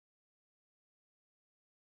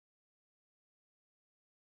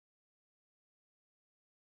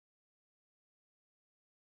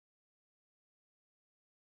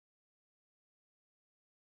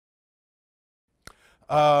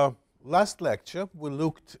Last lecture, we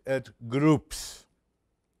looked at groups.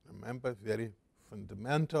 Remember, very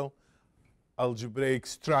fundamental algebraic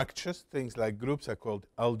structures. Things like groups are called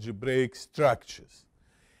algebraic structures.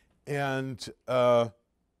 And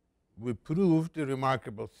we proved a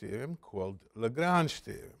remarkable theorem called Lagrange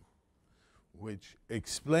theorem, which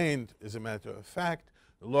explained, as a matter of fact,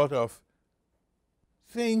 a lot of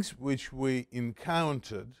things which we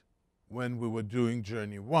encountered when we were doing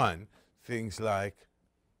Journey 1, things like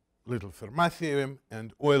Little Fermat theorem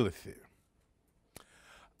and Euler theorem.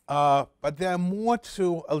 But there are more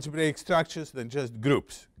to algebraic structures than just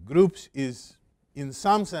groups. Groups is, in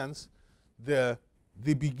some sense, the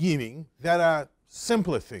beginning. There are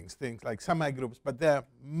simpler things like semigroups, but they're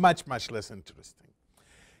much, much less interesting.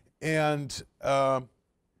 And the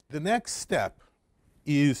next step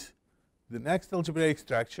is the next algebraic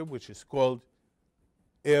structure, which is called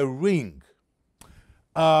a ring.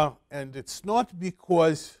 And it's not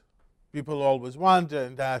because people always wonder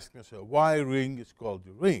and ask me, so why ring is called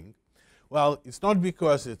a ring? Well, it's not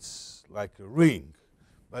because it's like a ring,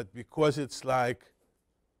 but because it's like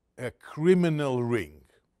a criminal ring.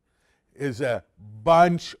 It's a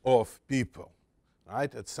bunch of people,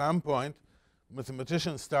 right? At some point,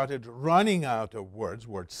 mathematicians started running out of words.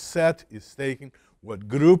 Word set is taken, word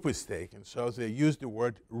group is taken, so they used the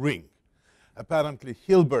word ring. Apparently,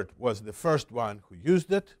 Hilbert was the first one who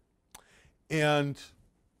used it, and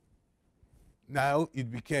now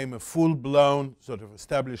it became a full-blown sort of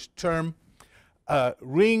established term.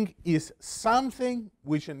 Ring is something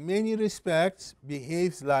which in many respects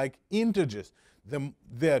behaves like integers.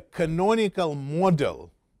 The canonical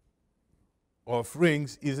model of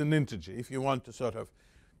rings is an integer. If you want to sort of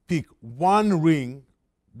pick one ring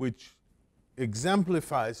which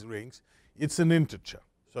exemplifies rings, it's an integer.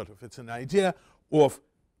 It's an idea of,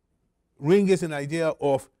 ring is an idea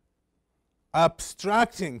of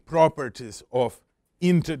abstracting properties of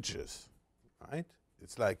integers, right?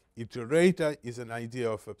 It's like iterator is an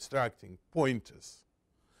idea of abstracting pointers.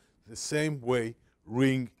 The same way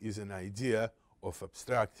ring is an idea of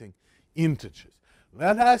abstracting integers.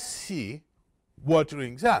 Let us see what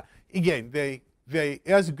rings are. Again, they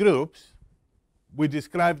as groups, we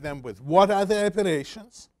describe them with what are the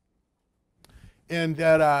operations, and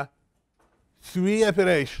there are three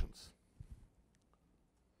operations.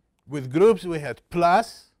 With groups, we had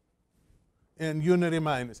plus and unary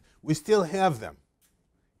minus. We still have them.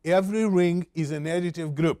 Every ring is an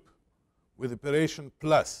additive group with operation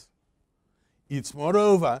plus. It's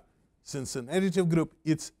moreover, since an additive group,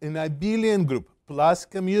 it's an abelian group. Plus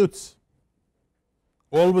commutes,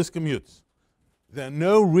 always commutes. There are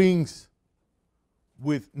no rings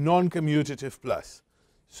with non-commutative plus.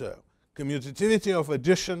 So commutativity of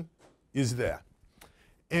addition is there.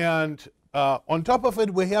 And on top of it,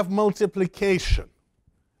 we have multiplication.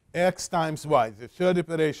 X times y, the third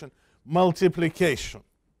operation, multiplication.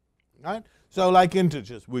 Right? So like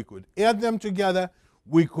integers, we could add them together.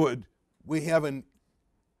 We have an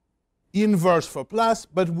inverse for plus,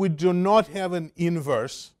 but we do not have an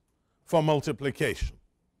inverse for multiplication.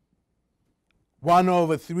 1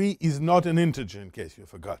 over 3 is not an integer, in case you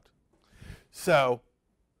forgot. So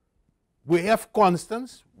we have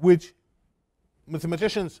constants, which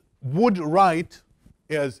mathematicians would write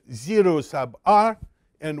as 0 sub r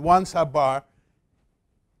and 1 sub r.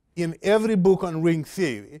 In every book on ring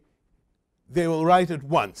theory, they will write it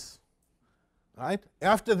once. Right?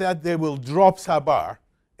 After that, they will drop sub r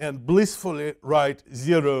and blissfully write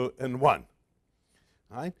 0 and 1.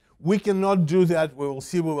 Right? We cannot do that. We will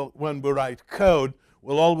see when we write code,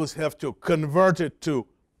 we'll always have to convert it to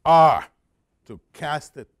r, to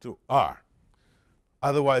cast it to r.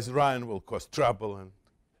 Otherwise, Ryan will cause trouble and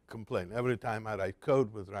complain. Every time I write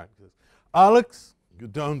code with Ryan, he says, Alex, you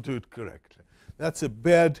don't do it correctly. That's a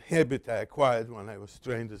bad habit I acquired when I was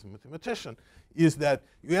trained as a mathematician, is that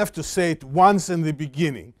you have to say it once in the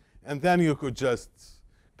beginning, and then you could just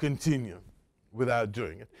continue without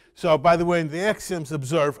doing it. So, by the way, in the axioms,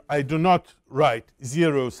 observe, I do not write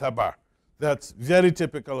 0 sub r. That's very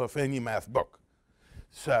typical of any math book.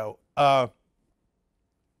 So,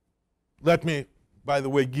 let me, by the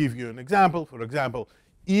way, give you an example. For example,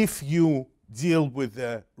 if you deal with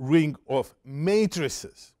a ring of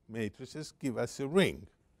matrices, matrices give us a ring.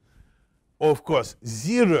 Of course,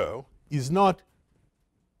 0 is not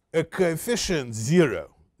a coefficient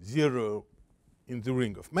 0. 0 in the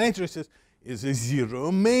ring of matrices is a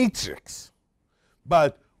 0 matrix.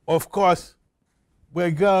 But, of course,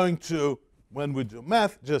 we're going to, when we do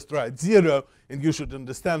math, just write 0, and you should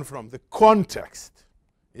understand from the context.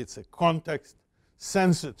 It's a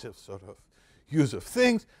context-sensitive sort of use of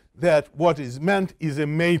things, that what is meant is a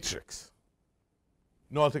matrix.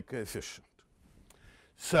 not a coefficient.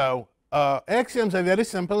 So axioms are very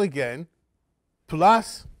simple again.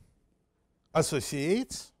 Plus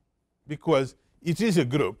associates, because it is a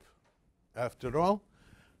group, after all.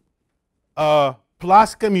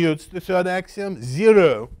 Plus commutes, the third axiom.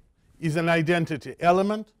 0 is an identity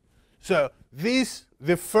element. So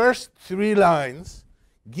the first 3 lines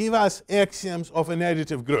give us axioms of an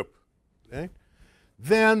additive group. Okay?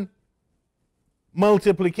 Then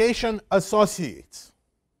multiplication associates.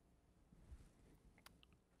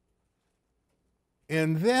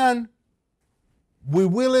 And then we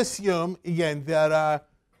will assume, again, there are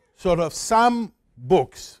sort of some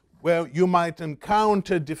books where you might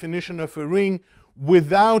encounter definition of a ring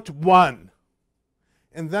without 1.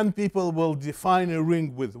 And then people will define a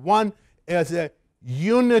ring with 1 as a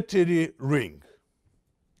unitary ring.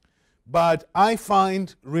 But I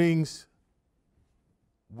find rings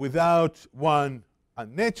without 1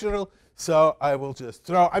 unnatural, so I will just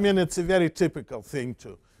throw. I mean, it's a very typical thing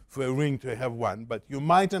for a ring to have 1, but you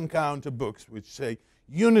might encounter books which say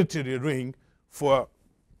unitary ring for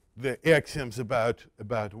the axioms about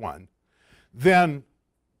 1. Then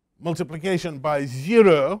multiplication by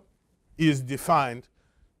 0 is defined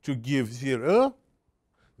to give 0.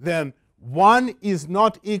 Then 1 is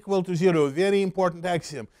not equal to 0, a very important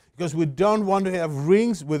axiom, because we don't want to have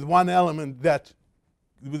rings with 1 element that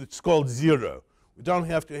it's called 0. We don't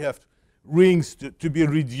have to have rings to be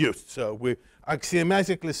reduced. So we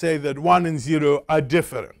axiomatically say that 1 and 0 are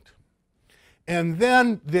different. And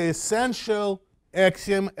then the essential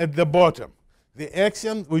axiom at the bottom, the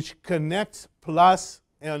axiom which connects plus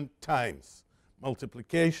and times,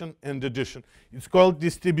 multiplication and addition. It's called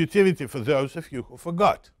distributivity for those of you who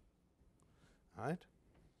forgot. Right?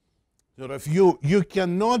 So if you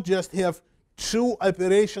cannot just have 2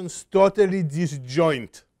 operations totally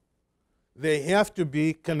disjoint. They have to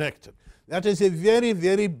be connected. That is a very,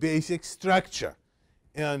 very basic structure.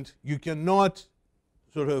 And you cannot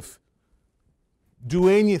sort of do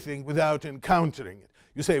anything without encountering it.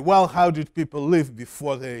 You say, well, how did people live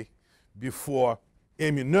before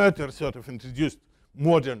Emmy Noether sort of introduced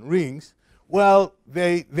modern rings? Well,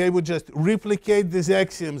 they would just replicate these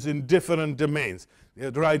axioms in different domains.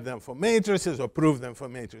 They'd write them for matrices or prove them for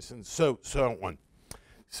matrices and so on.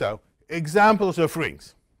 So examples of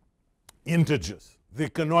rings. Integers, the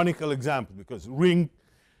canonical example, because ring,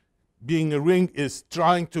 being a ring, is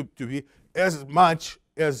trying to be as much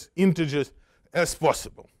as integers as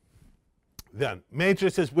possible. Then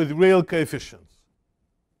matrices with real coefficients.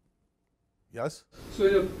 Yes? So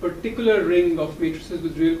in a particular ring of matrices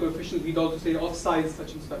with real coefficients, we'd also say of size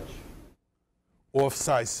such and such. Of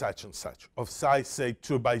size such and such. Of size, say,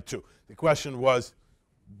 2 by 2. The question was,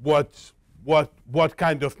 what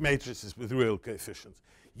kind of matrices with real coefficients?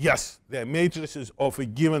 Yes, they're matrices of a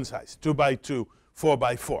given size, 2 by 2, 4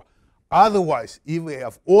 by 4. Otherwise, if we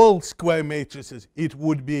have all square matrices, it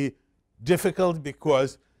would be difficult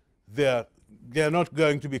because they're not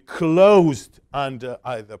going to be closed under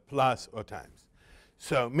either plus or times.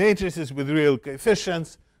 So matrices with real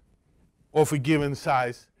coefficients of a given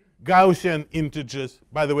size, Gaussian integers.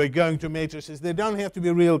 By the way, going to matrices, they don't have to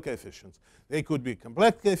be real coefficients. They could be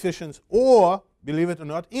complex coefficients or, believe it or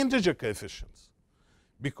not, integer coefficients.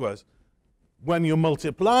 Because when you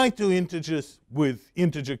multiply 2 integers with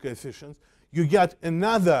integer coefficients, you get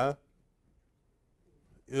another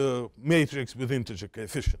matrix with integer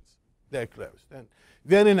coefficients. They're closed. And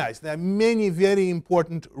very nice. There are many very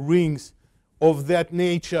important rings of that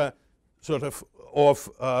nature, sort of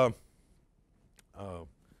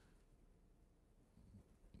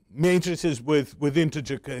matrices with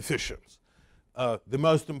integer coefficients. The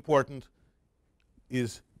most important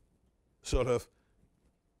is sort of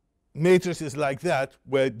matrices like that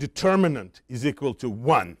where determinant is equal to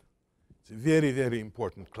 1. It's a very, very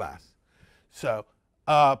important class. So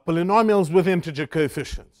polynomials with integer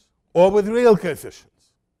coefficients or with real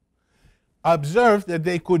coefficients. Observe that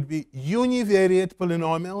they could be univariate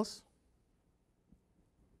polynomials.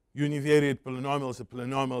 Univariate polynomials are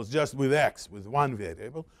polynomials just with x, with 1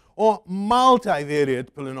 variable, or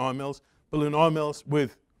multivariate polynomials, polynomials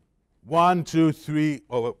with 1, 2, 3,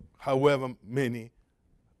 or however many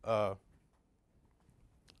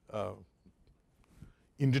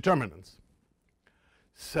indeterminants.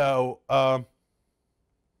 So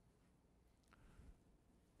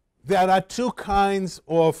there are 2 kinds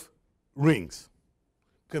of rings,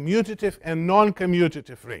 commutative and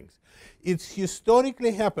non-commutative rings. It's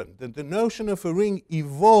historically happened that the notion of a ring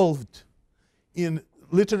evolved in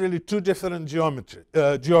literally 2 different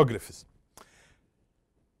geographies.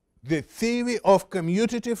 The theory of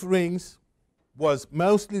commutative rings was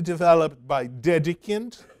mostly developed by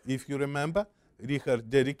Dedekind, if you remember, Richard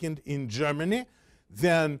Dedekind in Germany,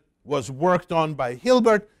 then was worked on by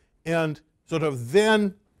Hilbert, and sort of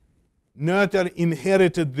then Noether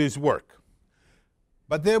inherited this work.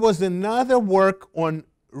 But there was another work on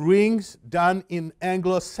rings done in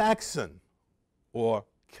Anglo-Saxon or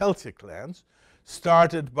Celtic lands,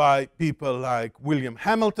 started by people like William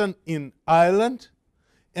Hamilton in Ireland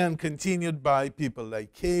and continued by people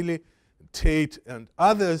like Cayley, Tate, and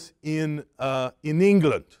others in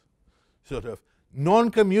England. Sort of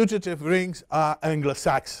non-commutative rings are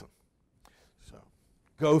Anglo-Saxon. So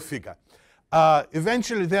go figure.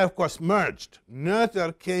 Eventually, they, of course, merged.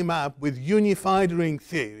 Noether came up with unified ring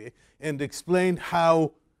theory and explained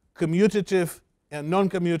how commutative and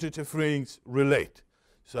non-commutative rings relate.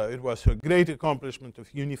 So it was a great accomplishment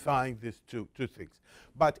of unifying these two things.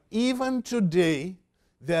 But even today,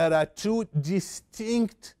 there are two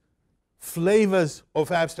distinct flavors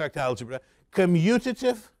of abstract algebra,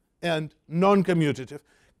 commutative and non-commutative.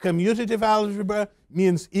 Commutative algebra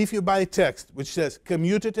means if you buy a text which says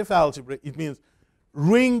commutative algebra, it means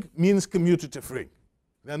ring means commutative ring.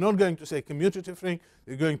 They're not going to say commutative ring,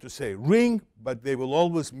 they're going to say ring, but they will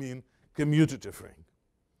always mean commutative ring.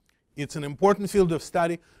 It's an important field of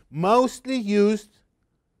study, mostly used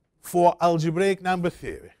for algebraic number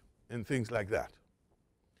theory and things like that.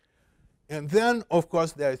 And then, of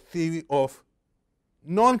course, there's theory of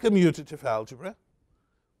non-commutative algebra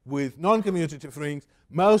with non-commutative rings,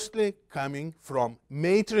 mostly coming from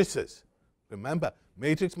matrices. Remember,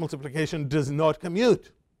 matrix multiplication does not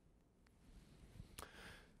commute.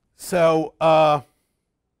 So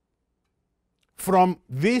from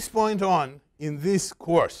this point on, in this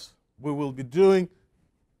course, we will be doing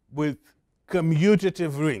with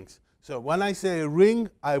commutative rings. So when I say ring,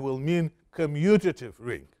 I will mean commutative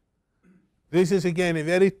ring. This is, again, a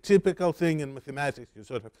very typical thing in mathematics. You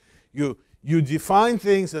sort of, you define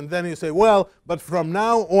things, and then you say, well, but from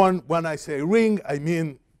now on, when I say ring, I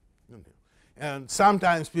mean, and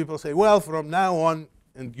sometimes people say, well, from now on,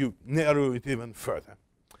 and you narrow it even further.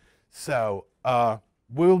 So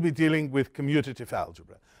we'll be dealing with commutative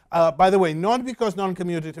algebra. By the way, not because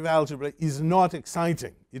non-commutative algebra is not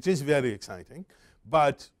exciting. It is very exciting,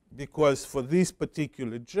 but because for this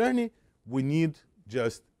particular journey, we need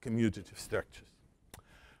just commutative structures.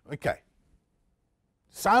 Okay.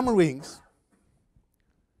 Some rings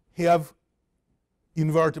have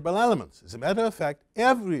invertible elements. As a matter of fact,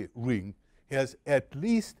 every ring has at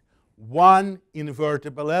least one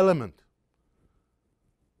invertible element.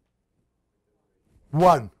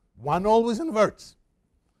 One. One always inverts.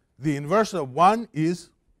 The inverse of 1 is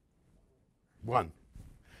 1.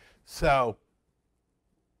 So,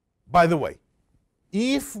 by the way,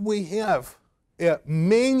 if we have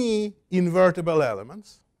many invertible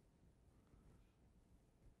elements,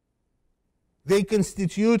 they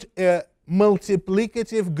constitute a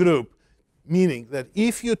multiplicative group, meaning that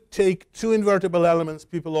if you take two invertible elements,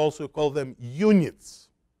 people also call them units,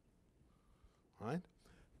 right?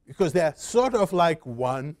 Because they're sort of like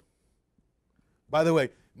 1. By the way,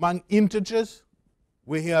 among integers,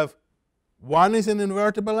 we have 1 is an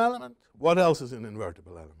invertible element. What else is an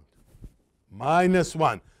invertible element?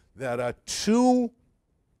 -1. There are 2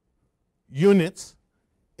 units,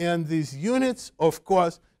 and these units, of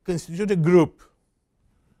course, constitute a group.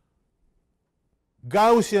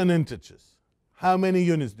 Gaussian integers. How many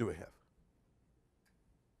units do we have?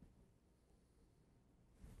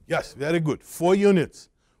 Yes, very good. 4 units.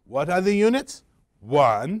 What are the units?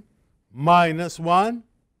 1, -1,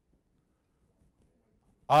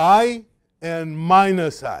 I, and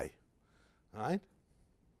 -I. Right?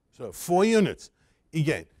 So 4 units.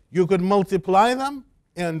 Again, you could multiply them,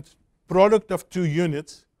 and product of 2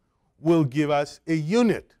 units will give us a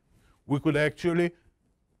unit. We could actually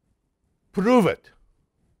prove it.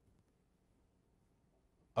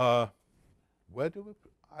 Where do we?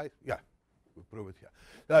 Yeah, we prove it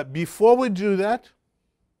here. Before we do that,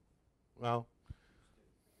 well,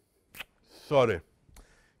 sorry.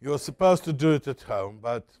 You're supposed to do it at home,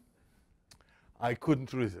 but I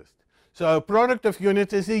couldn't resist. So a product of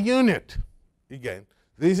unit is a unit. Again,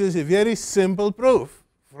 this is a very simple proof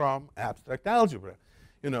from abstract algebra.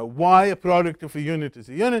 You know, why a product of a unit is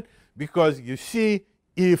a unit? Because you see,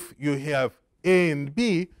 if you have A and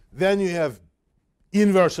B, then you have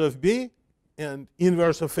inverse of B and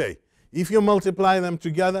inverse of A. If you multiply them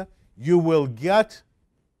together, you will get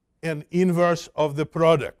an inverse of the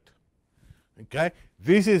product. Okay?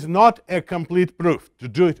 This is not a complete proof. To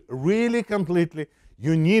do it really completely,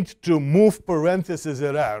 you need to move parentheses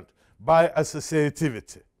around by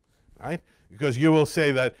associativity, right? Because you will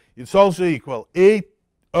say that it's also equal A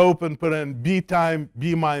open paren B time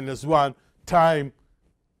B -1 time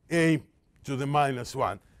A to the minus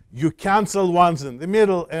 1. You cancel ones in the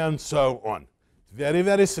middle, and so on. Very,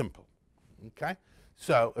 very simple. Okay?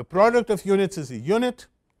 So a product of units is a unit.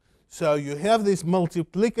 So you have this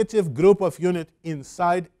multiplicative group of units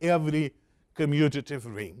inside every commutative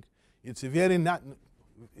ring. It's a very not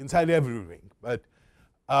inside every ring, but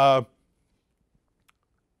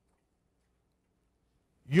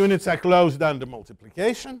units are closed under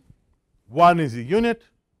multiplication. 1 is a unit,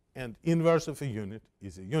 and inverse of a unit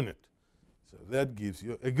is a unit. So that gives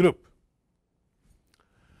you a group.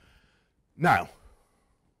 Now,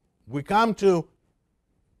 we come to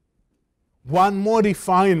one more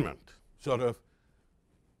refinement, sort of.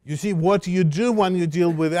 You see, what you do when you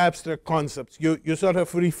deal with abstract concepts, you sort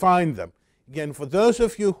of refine them. Again, for those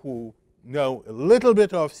of you who know a little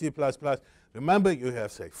bit of C++, remember you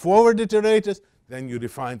have, say, forward iterators, then you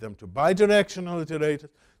refine them to bidirectional iterators,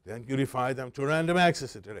 then you refine them to random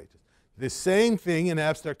access iterators. The same thing in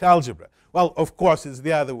abstract algebra. Well, of course, it's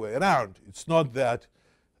the other way around. It's not that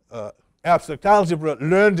abstract algebra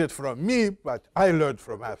learned it from me, but I learned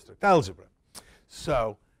from abstract algebra.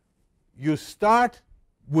 So you start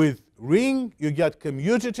with ring, you get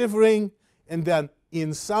commutative ring, and then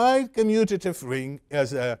inside commutative ring,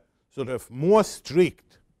 as a sort of more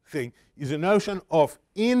strict thing, is a notion of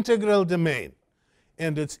integral domain.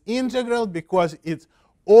 And it's integral because it's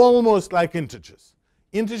almost like integers.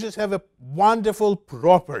 Integers have a wonderful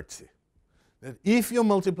property that if you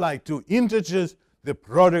multiply two integers, the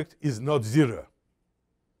product is not 0.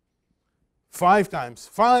 5 times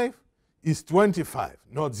 5 is 25,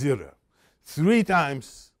 not 0. 3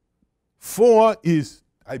 times 4 is,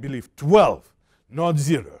 I believe, 12, not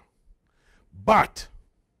 0. But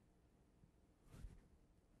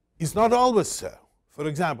it's not always so. For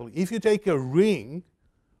example, if you take a ring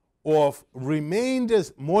of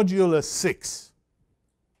remainders modulo 6,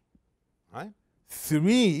 right?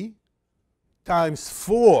 3 times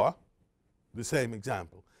 4, the same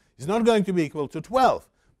example, is not going to be equal to 12,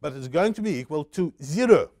 but it's going to be equal to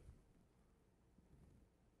 0.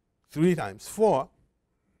 3 times 4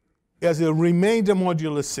 as a remainder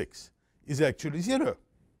modulo 6 is actually 0.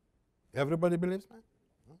 Everybody believes that?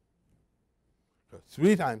 So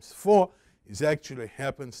 3 times 4 is actually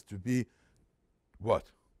happens to be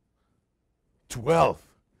what? 12.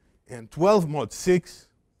 And 12 mod 6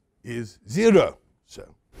 is 0. So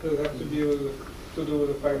does it have to do with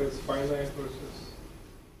the fact that it's finite versus?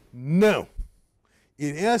 No.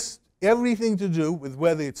 It has everything to do with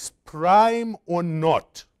whether it's prime or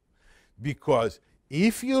not. Because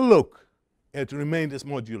if you look at remainders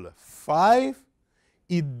modulo 5,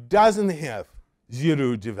 it doesn't have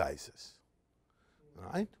 0 divisors.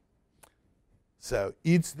 Right? So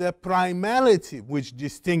it's the primality which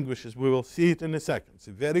distinguishes. We will see it in a second. It's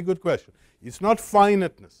a very good question. It's not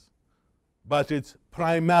finiteness, but it's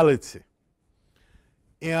primality.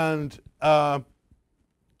 And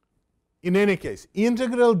in any case,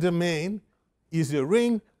 integral domain is a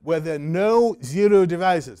ring where there are no 0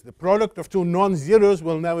 divisors. The product of two non-zeros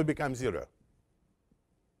will never become 0.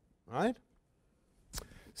 Right?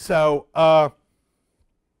 So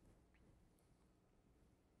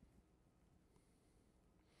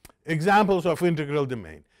examples of integral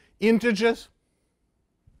domain. Integers,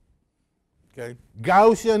 okay,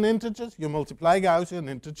 Gaussian integers, you multiply Gaussian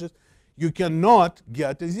integers, you cannot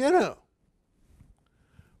get a 0.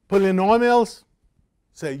 Polynomials,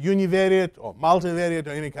 say univariate or multivariate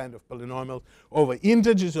or any kind of polynomials over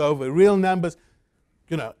integers, over real numbers,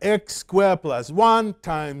 you know, x squared plus 1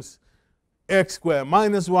 times x squared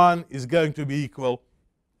minus 1 is going to be equal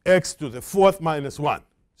x to the 4th minus 1.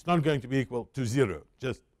 It's not going to be equal to 0,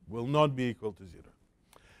 just will not be equal to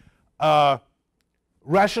 0.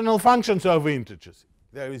 Rational functions over integers.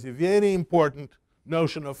 There is a very important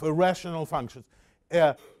notion of irrational functions,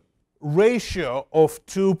 a ratio of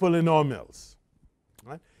two polynomials.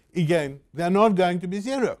 Right? Again, they're not going to be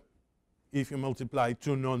 0 if you multiply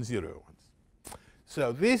two non-zero ones.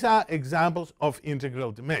 So these are examples of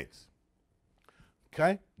integral domains.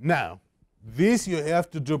 Okay? Now, this you have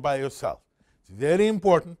to do by yourself. It's very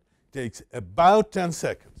important. It takes about 10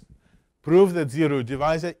 seconds. Prove that 0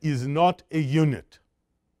 divisor is not a unit.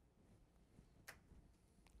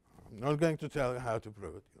 I'm not going to tell you how to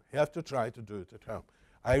prove it. You have to try to do it at home.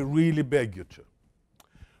 I really beg you to.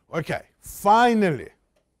 Okay, finally,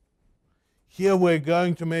 here we're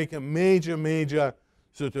going to make a major, major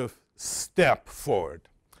sort of step forward.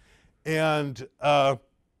 And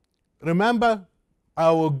remember,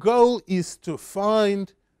 our goal is to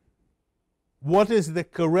find what is the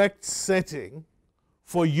correct setting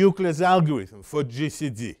for Euclid's algorithm, for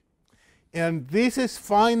GCD. And this is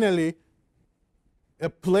finally a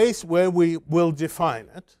place where we will define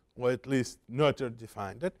it, or at least Noether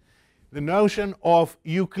defined it. The notion of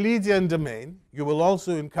Euclidean domain, you will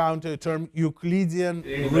also encounter a term Euclidean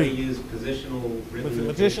ring. Use positional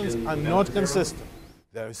Mathematicians are not consistent.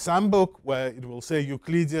 There is some book where it will say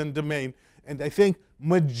Euclidean domain, and I think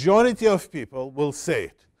majority of people will say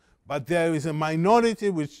it. But there is a minority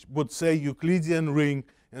which would say Euclidean ring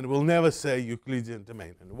and will never say Euclidean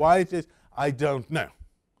domain. And why it is, I don't know,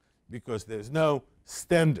 because there's no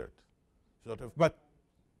standard sort of. But,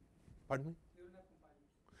 pardon me?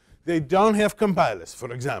 They don't have compilers,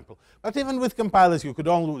 for example. But even with compilers, you could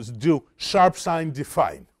always do sharp sign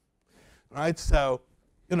define, right? So,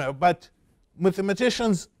 but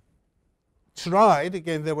mathematicians tried.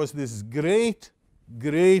 Again, there was this great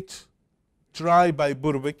try by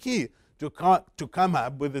Bourbaki to come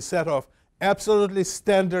up with a set of absolutely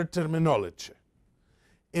standard terminology.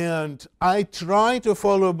 And I try to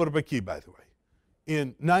follow Bourbaki, by the way,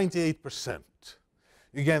 in 98%.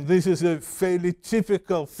 Again, this is a fairly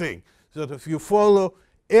typical thing. Sort of you follow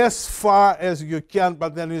as far as you can,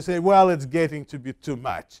 but then you say, well, it's getting to be too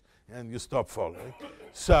much, and you stop following.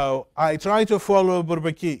 So I try to follow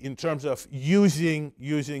Bourbaki in terms of using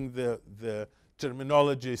the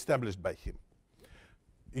terminology established by him.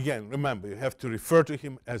 Again, remember, you have to refer to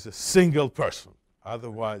him as a single person.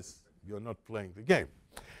 Otherwise, you're not playing the game.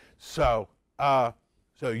 So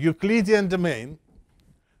Euclidean domain.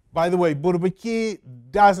 By the way, Bourbaki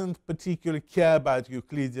doesn't particularly care about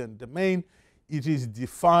Euclidean domain. It is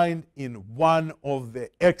defined in one of the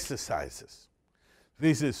exercises.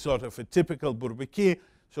 This is sort of a typical Bourbaki,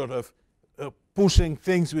 sort of pushing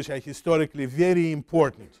things which are historically very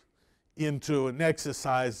important into an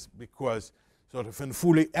exercise because sort of in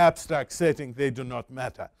fully abstract setting, they do not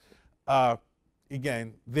matter.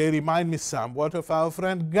 Again, they remind me somewhat of our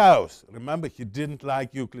friend Gauss. Remember, he didn't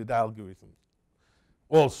like Euclid algorithm.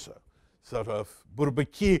 Also, sort of,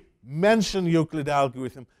 Bourbaki mentioned Euclid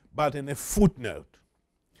algorithm, but in a footnote.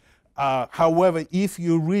 However, if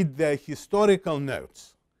you read their historical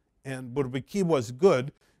notes, and Bourbaki was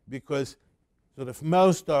good because sort of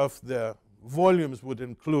most of the volumes would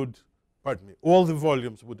include, pardon me, all the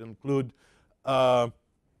volumes would include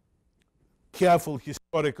careful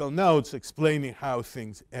historical notes explaining how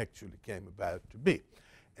things actually came about to be.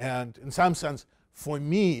 And in some sense, for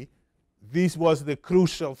me, this was the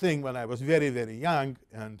crucial thing when I was very, very young,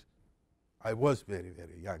 and I was very,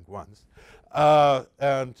 very young once.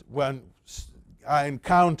 And when I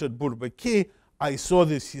encountered Bourbaki, I saw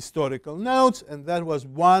these historical notes, and that was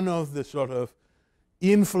one of the sort of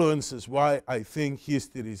influences why I think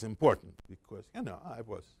history is important. Because, I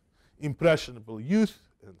was impressionable youth,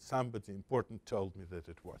 and somebody important told me that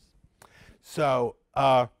it was. So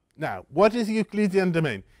now, what is Euclidean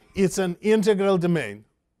domain? It's an integral domain.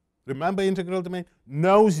 Remember integral domain?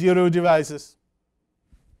 No zero divisors.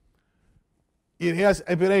 It has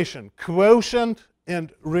operation quotient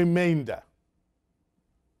and remainder.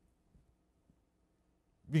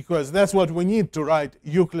 Because that's what we need to write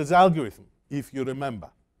Euclid's algorithm, if you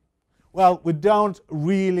remember. Well, we don't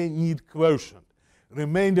really need quotient.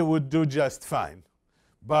 Remainder would do just fine.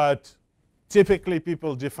 But typically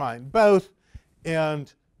people define both,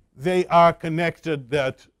 and they are connected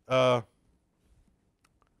that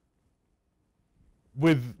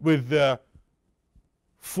with the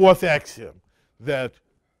fourth axiom that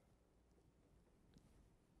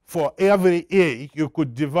for every A, you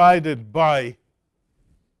could divide it by,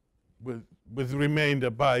 with remainder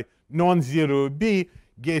by non-zero B,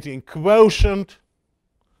 getting quotient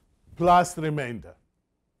plus remainder.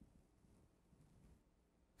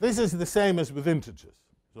 This is the same as with integers,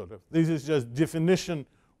 sort of. This is just definition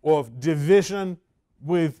of division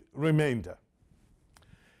with remainder.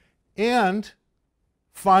 And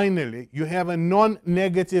finally, you have a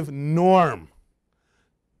non-negative norm.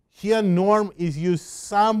 Here, norm is used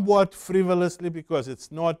somewhat frivolously because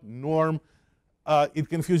it's not norm. It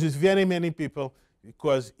confuses very many people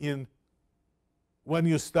because when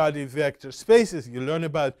you study vector spaces, you learn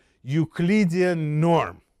about Euclidean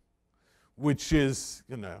norm, which is,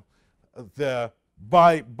 the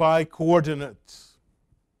by coordinates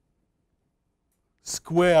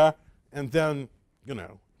square, and then,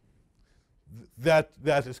 that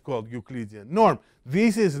is called Euclidean norm.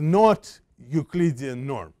 This is not Euclidean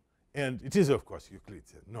norm, and it is, of course,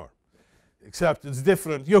 Euclidean norm, except it's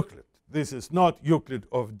different Euclid. This is not Euclid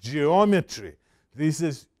of geometry. This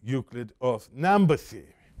is Euclid of number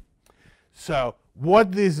theory. So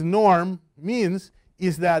what this norm means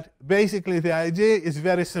is that basically the idea is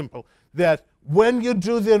very simple, that when you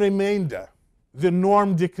do the remainder, the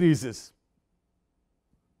norm decreases.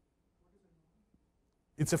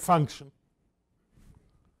 It's a function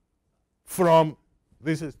from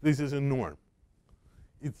This is a norm.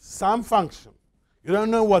 It's some function. You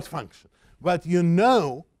don't know what function, but you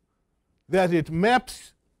know that it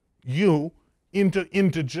maps you into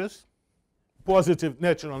integers, positive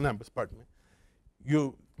natural numbers, pardon me.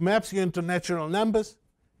 You maps you into natural numbers,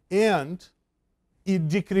 and it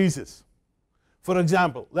decreases. For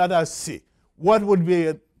example, let us see. What would be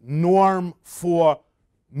a norm for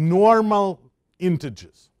normal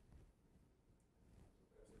integers?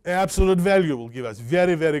 Absolute value will give us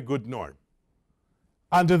very, very good norm.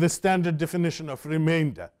 Under the standard definition of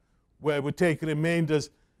remainder, where we take remainders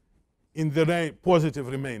in the positive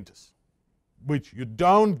remainders, which you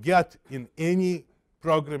don't get in any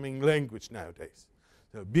programming language nowadays.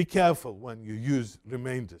 So be careful when you use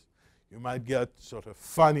remainders. You might get sort of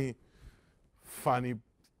funny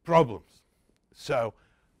problems. So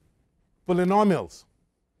polynomials,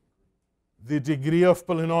 the degree of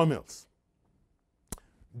polynomials.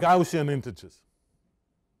 Gaussian integers.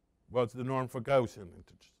 What's the norm for Gaussian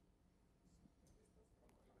integers?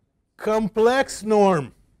 Complex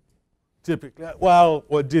norm, typically. Well,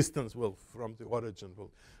 or distance will from the origin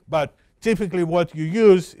will. But typically what you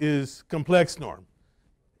use is complex norm.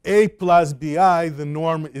 A plus bi, the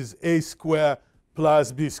norm is a square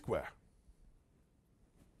plus b square.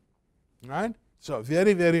 Right? So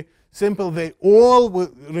very, very simple. They all,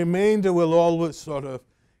 remainder will always sort of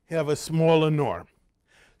have a smaller norm.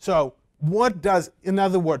 So what does, in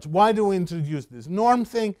other words, why do we introduce this norm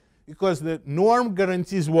thing? Because the norm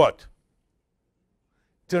guarantees what?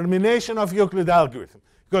 Termination of Euclid algorithm.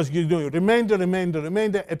 Because you do remainder, remainder,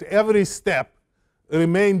 remainder. At every step,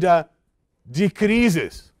 remainder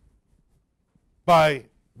decreases by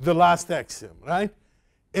the last axiom, right?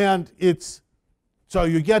 And it's, so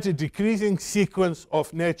you get a decreasing sequence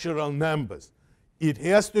of natural numbers. It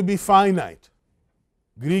has to be finite.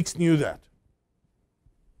 Greeks knew that.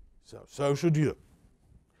 So should you.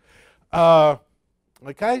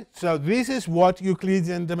 Okay, so this is what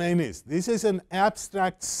Euclidean domain is. This is an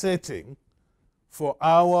abstract setting for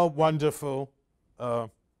our wonderful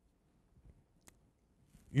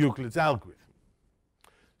Euclid's algorithm.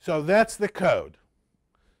 So that's the code.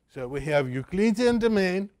 So we have Euclidean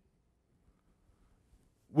domain,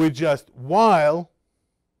 with just while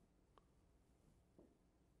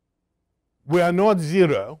we are not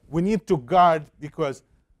zero, we need to guard because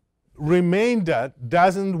remainder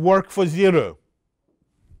doesn't work for zero.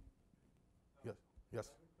 Yes. Yes.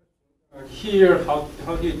 Here, how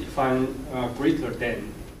do you define greater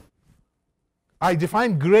than? I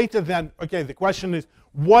define greater than. Okay, the question is,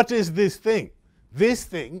 what is this thing? This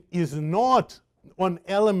thing is not on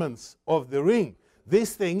elements of the ring.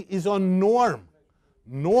 This thing is on norm.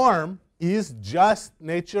 Norm is just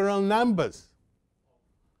natural numbers.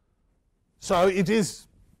 So it is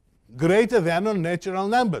greater than on natural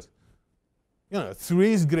numbers. You know,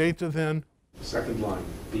 3 is greater than. Second line,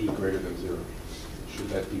 b greater than 0. Should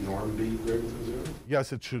that be norm b greater than 0?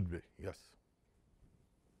 Yes, it should be. Yes.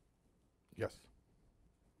 Yes.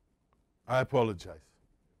 I apologize.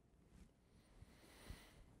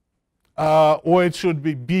 Or it should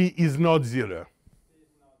be b is not 0.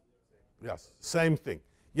 Yes, same thing.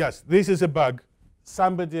 Yes, this is a bug.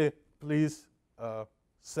 Somebody please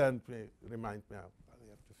send me, remind me. I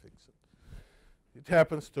have to fix it. It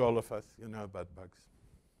happens to all of us, you know about bugs.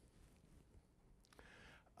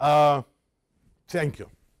 Thank you.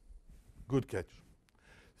 Good catch.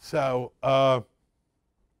 So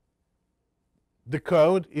the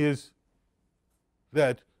code is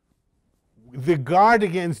that the guard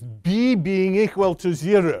against b being equal to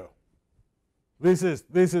 0. This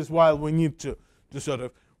is why we need to sort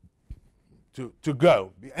of to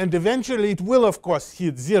go. And eventually it will, of course,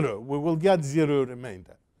 hit 0. We will get 0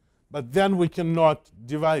 remainder. But then we cannot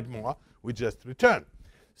divide more. We just return.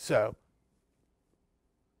 So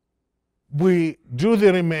we do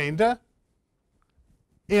the remainder,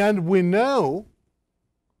 and we know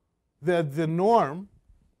that the norm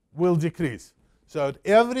will decrease. So at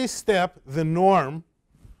every step, the norm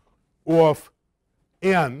of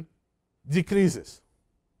n decreases.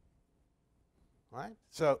 Right?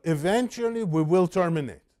 So eventually, we will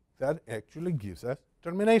terminate. That actually gives us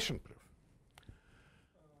termination proof.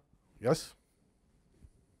 Yes?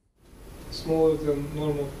 Smaller than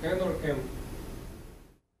norm of n or m?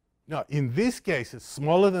 No, in this case, it's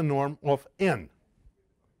smaller than norm of n.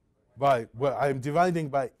 Well, I'm dividing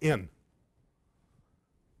by n.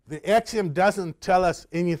 The axiom doesn't tell us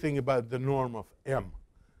anything about the norm of m.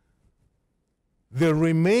 The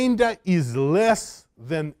remainder is less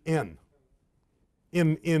than n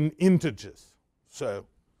in integers. So,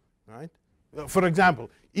 right? For example,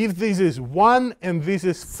 if this is 1 and this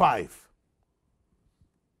is 5,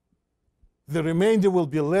 the remainder will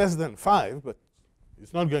be less than 5, but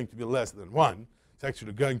it's not going to be less than 1. It's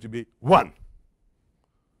actually going to be 1.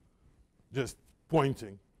 Just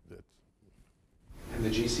pointing that. And the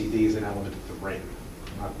GCD is an element of the ring,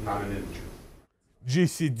 not an integer.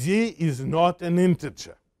 GCD is not an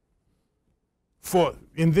integer.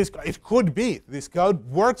 In this, it could be. This code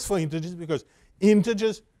works for integers because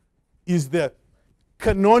integers is the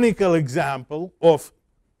canonical example of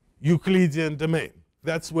Euclidean domain.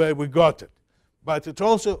 That's where we got it. But it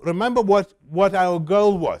also, remember what our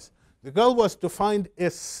goal was. The goal was to find a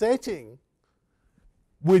setting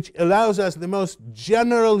which allows us the most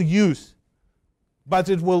general use, but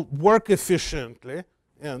it will work efficiently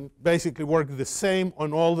and basically work the same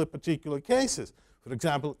on all the particular cases. For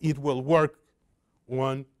example, it will work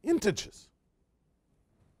on integers.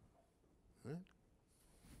 Right?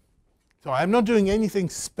 So I'm not doing anything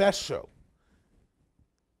special.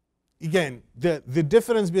 Again, the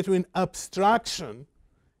difference between abstraction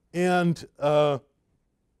and sort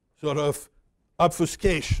of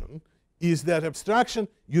obfuscation is that abstraction,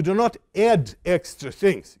 you do not add extra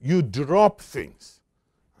things. You drop things.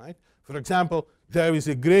 Right? For example, there is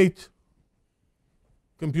a great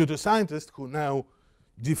computer scientist who now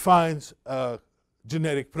defines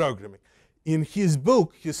generic programming. In his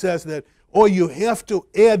book, he says that, oh, you have to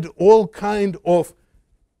add all kind of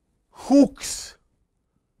hooks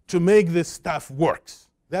to make this stuff works.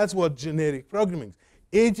 That's what generic programming is,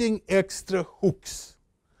 adding extra hooks.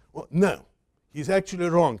 Well, no, he's actually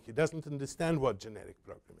wrong. He doesn't understand what generic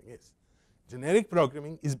programming is. Generic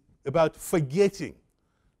programming is about forgetting,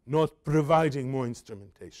 not providing more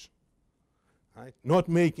instrumentation. Right?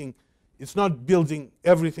 It's not building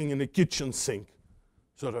everything in a kitchen sink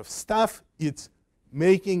sort of stuff. It's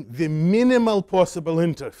making the minimal possible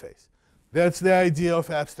interface. That's the idea of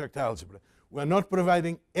abstract algebra. We're not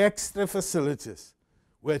providing extra facilities.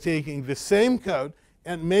 We're taking the same code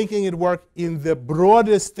and making it work in the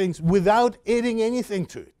broadest things without adding anything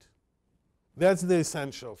to it. That's the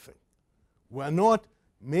essential thing. We're not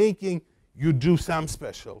making you do some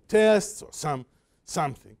special tests or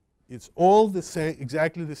something. It's all the same,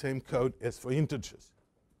 exactly the same code as for integers.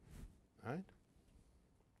 Right?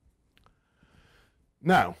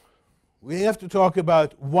 Now, we have to talk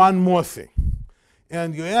about one more thing.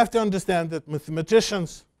 And you have to understand that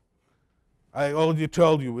mathematicians, I already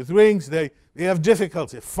told you, with rings, they have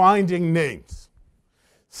difficulty finding names.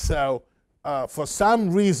 So for some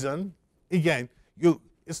reason, again,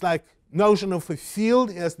 it's like notion of a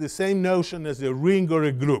field has the same notion as a ring or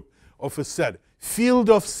a group of a set. Field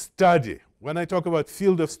of study. When I talk about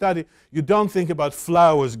field of study, you don't think about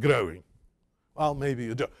flowers growing. Well, maybe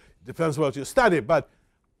you do. It depends what you study, but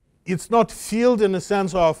it's not field in the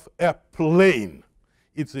sense of a plane.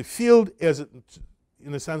 It's a field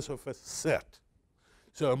in the sense of a set.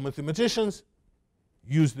 So mathematicians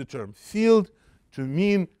use the term field to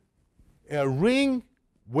mean a ring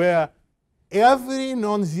where every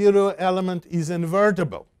non-zero element is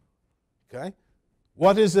invertible. Okay?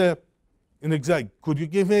 What is could you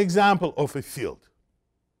give me an example of a field?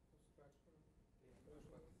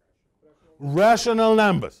 Rational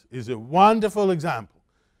numbers is a wonderful example.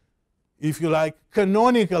 If you like,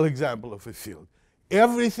 canonical example of a field.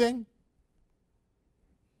 Everything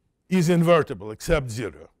is invertible except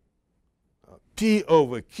 0. P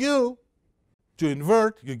over Q, to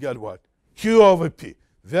invert, you get what? Q over P.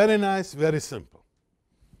 Very nice, very simple.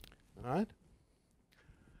 All right?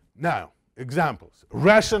 Now, examples.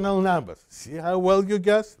 Rational numbers. See how well you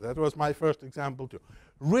guess? That was my first example too.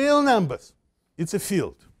 Real numbers. It's a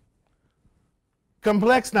field.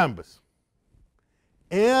 Complex numbers.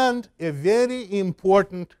 And a very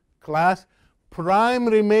important class, prime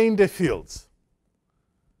remainder fields.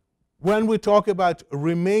 When we talk about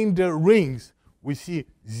remainder rings, we see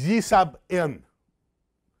Z sub n.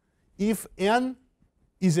 If n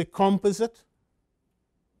is a composite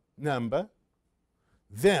number,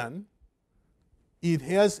 then it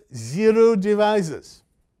has 0 divisors.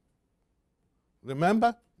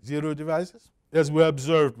 Remember 0 divisors? As we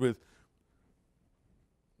observed with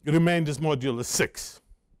remainders modulus 6.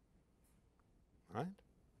 Right?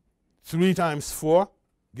 3 times 4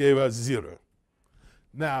 gave us 0.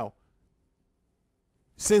 Now,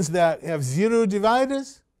 since they have 0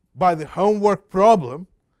 dividers, by the homework problem,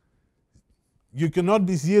 you cannot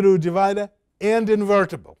be 0 divider and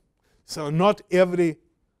invertible. So not every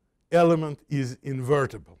element is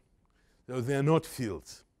invertible. So they are not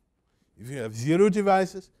fields. If you have 0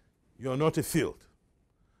 divisors, you're not a field.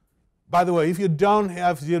 By the way, if you don't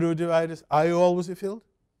have 0 dividers, are you always a field?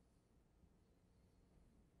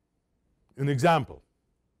 An example.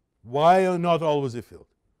 Why are you not always a field?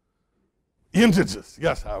 Integers,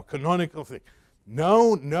 yes, our canonical thing.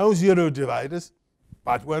 No zero dividers,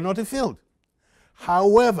 but we're not a field.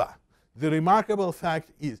 However, the remarkable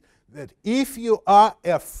fact is that if you are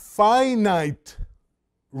a finite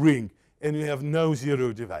ring and you have no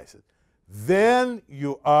zero divisors, then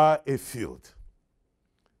you are a field.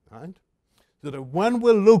 Right? So that when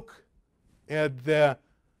we look at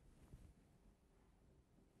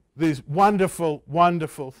this wonderful,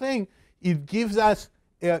 wonderful thing, it gives us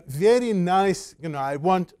a very nice, I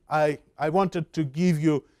wanted to give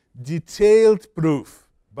you detailed proof,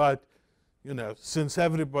 but since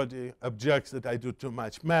everybody objects that I do too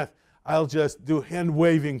much math, I'll just do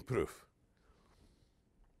hand-waving proof.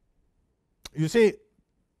 You see,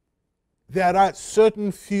 there are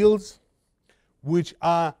certain fields which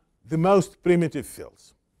are the most primitive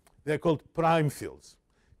fields. They're called prime fields,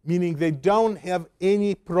 meaning they don't have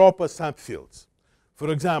any proper subfields.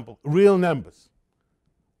 For example, real numbers.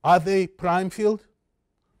 Are they prime field?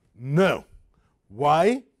 No.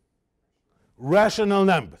 Why? Rational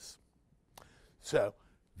numbers. So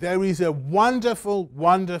there is a wonderful,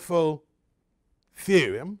 wonderful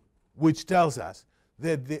theorem which tells us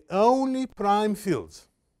that the only prime fields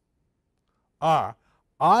are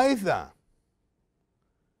either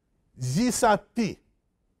z sub p,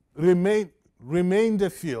 remainder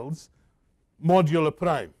fields, modular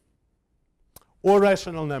prime, or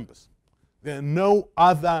rational numbers. There are no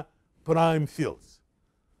other prime fields.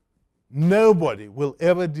 Nobody will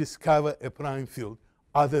ever discover a prime field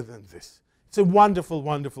other than this. It's a wonderful,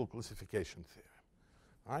 wonderful classification theorem.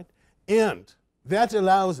 Right? And that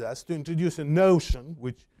allows us to introduce a notion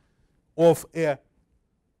of a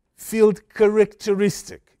field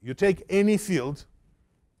characteristic. You take any field,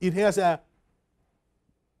 it has a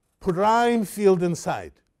prime field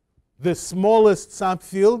inside, the smallest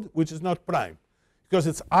subfield, which is not prime, because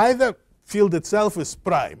it's either field itself is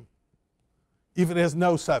prime if it has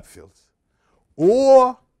no subfields,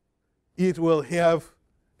 or it will have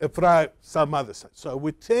a prime some other side. So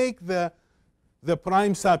we take the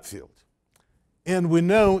prime subfield, and we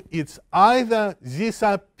know it's either z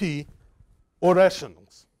sub p or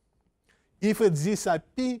rationals. If it's z sub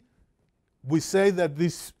p, we say that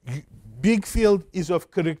this big field is of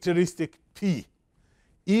characteristic p.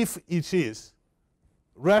 If it is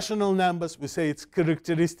rational numbers, we say it's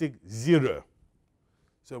characteristic 0.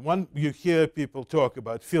 So when you hear people talk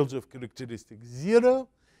about fields of characteristic 0,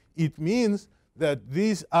 it means that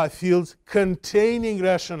these are fields containing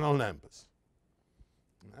rational numbers.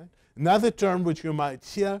 Right? Another term which you might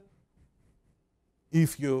hear, in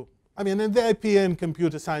the IPA and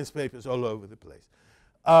computer science papers all over the place,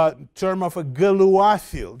 term of a Galois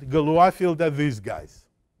field. Galois field are these guys,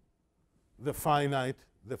 the finite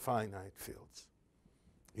fields.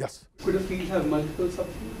 Yes? Could a field have multiple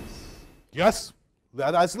subfields? Yes,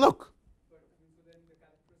 let us look.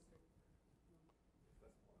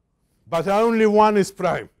 But only one is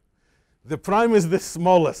prime. The prime is the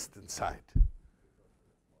smallest inside.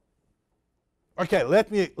 Okay, let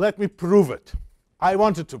me prove it. I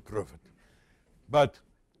wanted to prove it. But,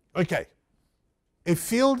 okay. A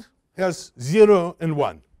field has 0 and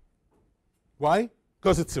 1. Why?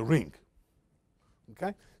 Because it's a ring.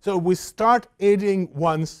 Okay? So we start adding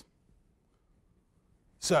ones.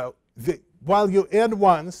 So while you add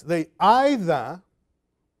ones, they either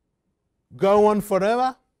go on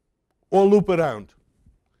forever or loop around.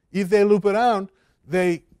 If they loop around,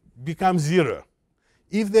 they become 0.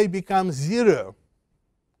 If they become 0,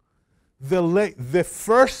 the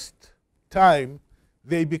first time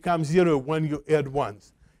they become 0 when you add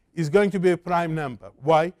ones is going to be a prime number.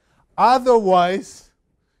 Why? Otherwise,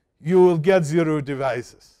 you will get 0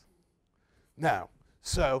 divisors. Now,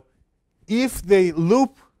 so if they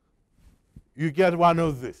loop, you get one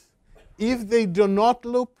of this. If they do not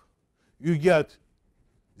loop, you get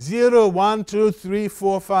 0, 1, 2, 3,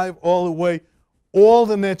 4, 5, all the way, all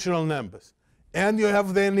the natural numbers. And you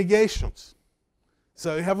have their negations.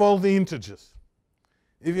 So you have all the integers.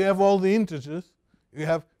 If you have all the integers, you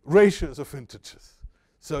have ratios of integers.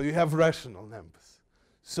 So you have rational numbers.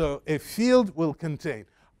 So a field will contain,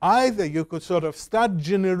 either you could sort of start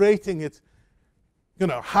generating it,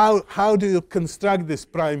 how do you construct this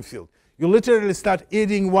prime field? You literally start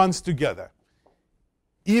adding ones together.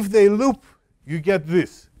 If they loop, you get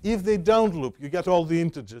this. If they don't loop, you get all the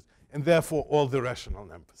integers, and therefore all the rational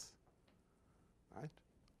numbers. Right?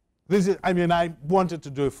 This is, I wanted to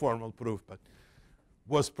do a formal proof, but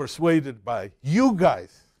was persuaded by you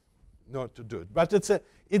guys not to do it. But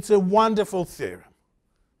it's a wonderful theorem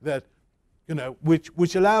that,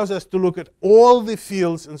 which allows us to look at all the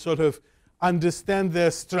fields and sort of understand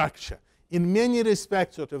their structure. In many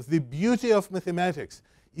respects, sort of the beauty of mathematics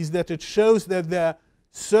is that it shows that there are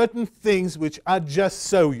certain things which are just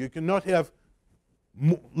so. You cannot have,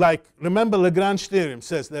 like, remember Lagrange theorem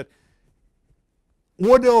says that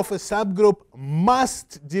order of a subgroup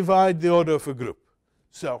must divide the order of a group.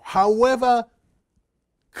 So however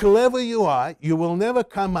clever you are, you will never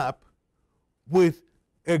come up with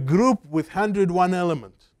a group with 101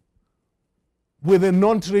 elements with a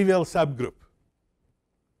non-trivial subgroup.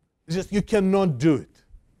 It's just you cannot do it.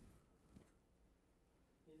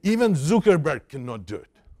 Even Zuckerberg cannot do it.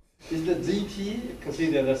 Is the DT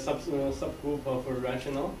considered a subgroup of a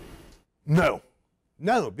rational? No.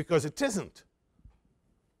 No, because it isn't.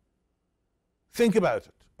 Think about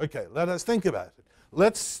it. Okay, let us think about it.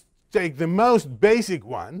 Let's take the most basic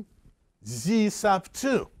one, Z sub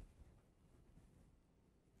 2.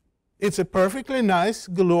 It's a perfectly nice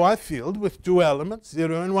Galois field with two elements,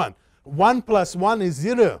 0 and 1. 1 plus 1 is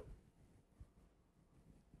 0.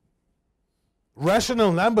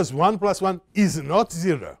 Rational numbers, 1 plus 1 is not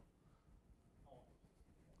 0.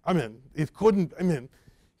 I mean, it couldn't, I mean,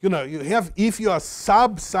 you know, you have, if you are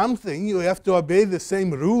sub something, you have to obey the same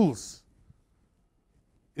rules.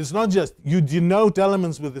 It's not just you denote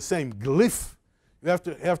elements with the same glyph. You have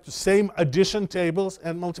to have the same addition tables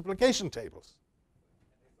and multiplication tables.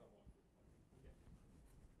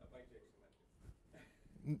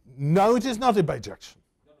 No, it is not a bijection.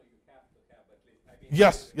 No, you have to have at least. I mean,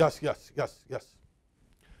 Yes.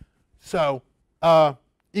 So,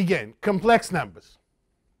 again, complex numbers.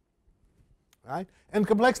 Right? And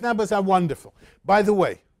complex numbers are wonderful. By the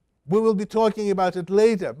way, we will be talking about it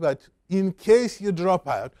later, but in case you drop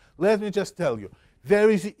out, let me just tell you, there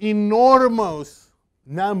is an enormous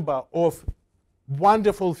number of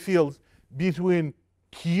wonderful fields between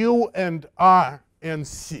Q and R and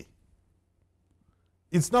C.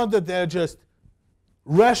 It's not that they're just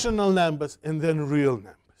rational numbers and then real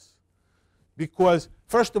numbers. Because,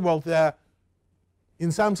 first of all, there are,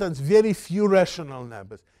 in some sense, very few rational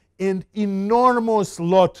numbers and enormous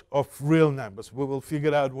lot of real numbers. We will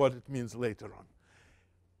figure out what it means later on.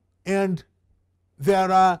 And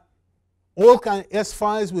there are all kinds, as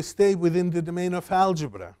far as we stay within the domain of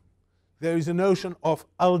algebra, there is a notion of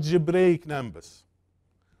algebraic numbers.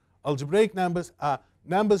 Algebraic numbers are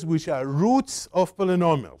numbers which are roots of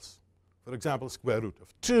polynomials. For example, square root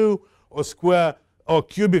of 2, or square or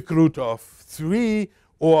cubic root of 3,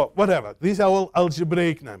 or whatever. These are all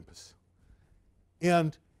algebraic numbers.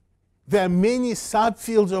 And there are many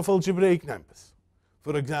subfields of algebraic numbers.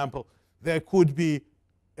 For example, there could be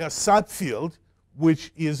a subfield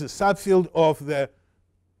which is a subfield of the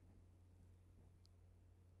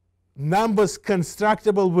numbers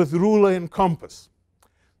constructible with ruler and compass.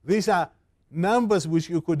 These are numbers which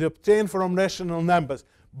you could obtain from rational numbers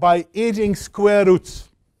by adding square roots,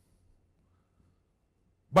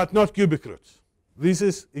 but not cubic roots. This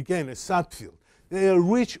is, again, a subfield. They are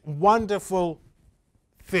rich, wonderful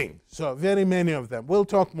things. So very many of them. We'll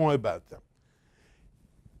talk more about them.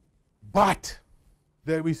 But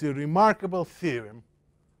there is a remarkable theorem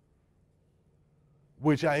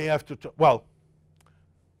which I have to talk. Well,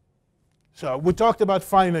 so we talked about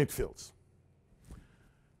finite fields.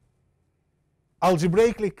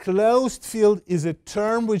 Algebraically closed field is a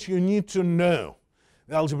term which you need to know.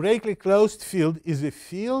 The algebraically closed field is a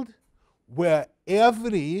field where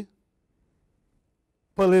every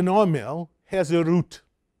polynomial has a root.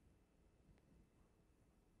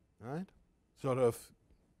 Right? Sort of,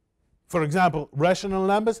 for example, rational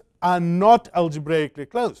numbers are not algebraically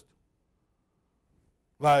closed.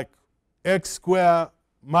 Like x squared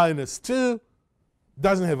minus 2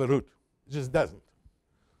 doesn't have a root. It just doesn't.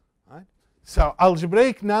 Right? So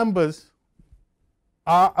algebraic numbers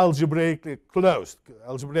are algebraically closed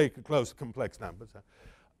complex numbers,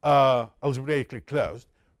 algebraically closed.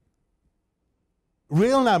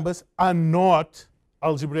 Real numbers are not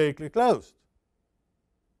algebraically closed.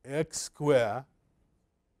 X squared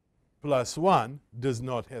plus 1 does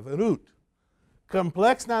not have a root.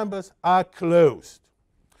 Complex numbers are closed.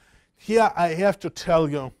 Here I have to tell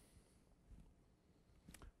you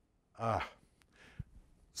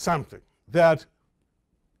something. That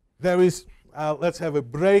there is, let's have a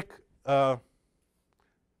break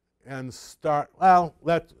and start. Well,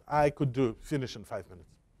 I could finish in 5 minutes.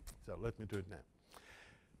 So let me do it now.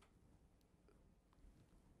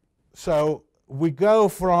 So we go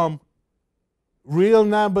from real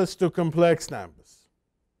numbers to complex numbers.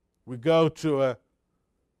 We go to a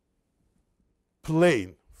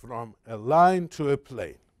plane, from a line to a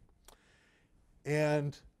plane.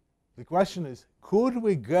 And the question is, could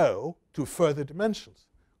we go to further dimensions?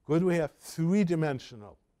 Could we have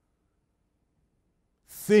three-dimensional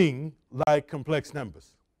thing like complex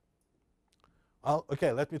numbers?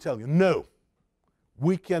 Okay, let me tell you. No,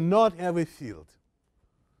 we cannot have a field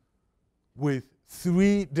with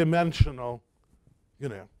three-dimensional,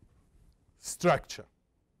 structure.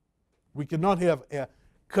 We cannot have a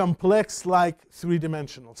complex-like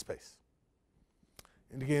three-dimensional space.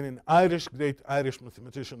 And again, great Irish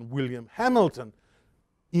mathematician William Hamilton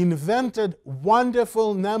invented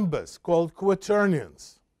wonderful numbers called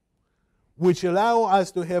quaternions, which allow us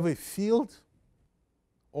to have a field,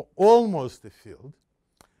 or almost a field,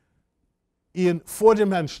 in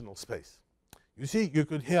four-dimensional space. You see, you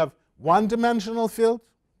could have one-dimensional field,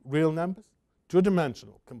 real numbers,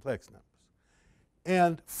 two-dimensional, complex numbers,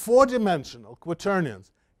 and four-dimensional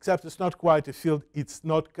quaternions, except it's not quite a field, it's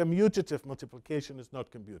not commutative. Multiplication is not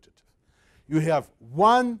commutative. You have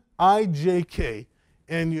one ijk,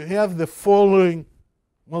 and you have the following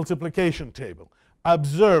multiplication table.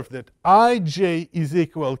 Observe that ij is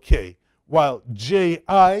equal k, while ji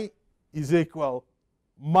is equal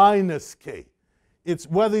minus k. It's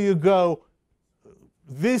whether you go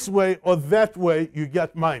this way or that way, you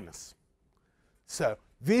get minus. So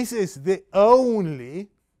this is the only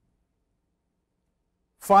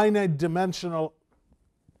finite dimensional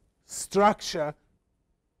structure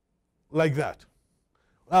like that.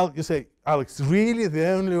 Well, you say, Alex, really the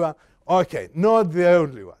only one? Okay, not the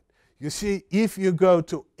only one. You see, if you go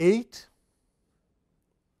to 8,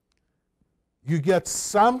 you get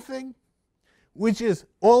something which is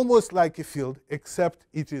almost like a field, except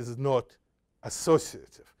it is not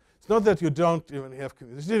associative. It's not that you don't even have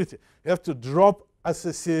commutativity. You have to drop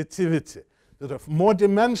associativity. Sort of more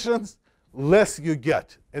dimensions, less you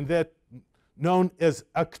get. And that's known as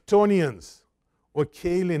octonions or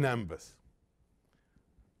Cayley numbers,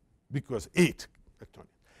 because 8 octonions.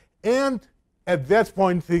 And at that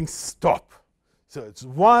point, things stop. So it's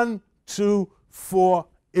 1, 2, 4,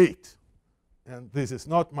 8. And this is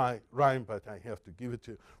not my rhyme, but I have to give it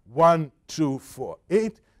to you. 1, 2, 4,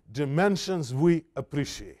 8 dimensions we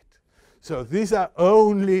appreciate. So these are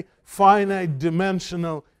only finite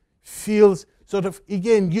dimensional fields. Sort of,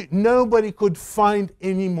 again, nobody could find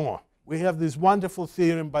any more. We have this wonderful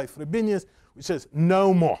theorem by Frobenius, which says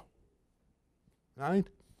no more. Right?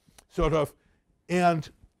 Sort of, and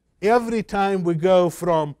every time we go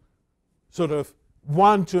from sort of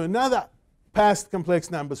one to another, past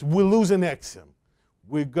complex numbers, we lose an axiom.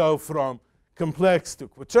 We go from complex to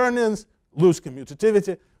quaternions, lose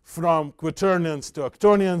commutativity. From quaternions to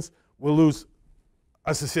octonions, we lose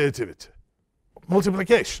associativity.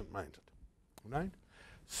 Multiplication, mind it. Right?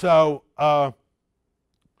 So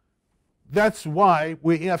that's why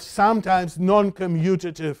we have sometimes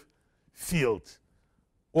non-commutative fields.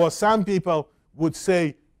 Or some people would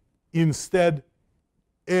say instead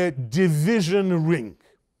a division ring.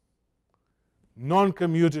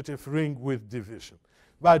 Non-commutative ring with division.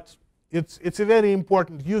 But it's a very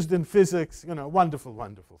important, used in physics, wonderful,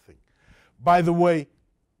 wonderful thing. By the way,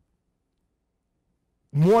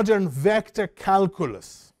 modern vector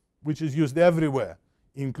calculus, which is used everywhere,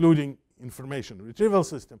 including information retrieval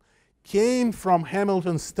system, came from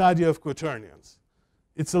Hamilton's study of quaternions.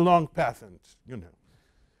 It's a long path, and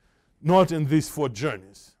not in these 4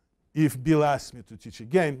 journeys. If Bill asks me to teach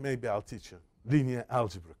again, maybe I'll teach a linear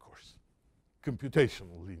algebra course,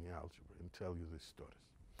 computational linear algebra, and tell you these stories.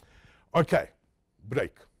 Okay,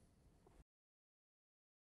 break.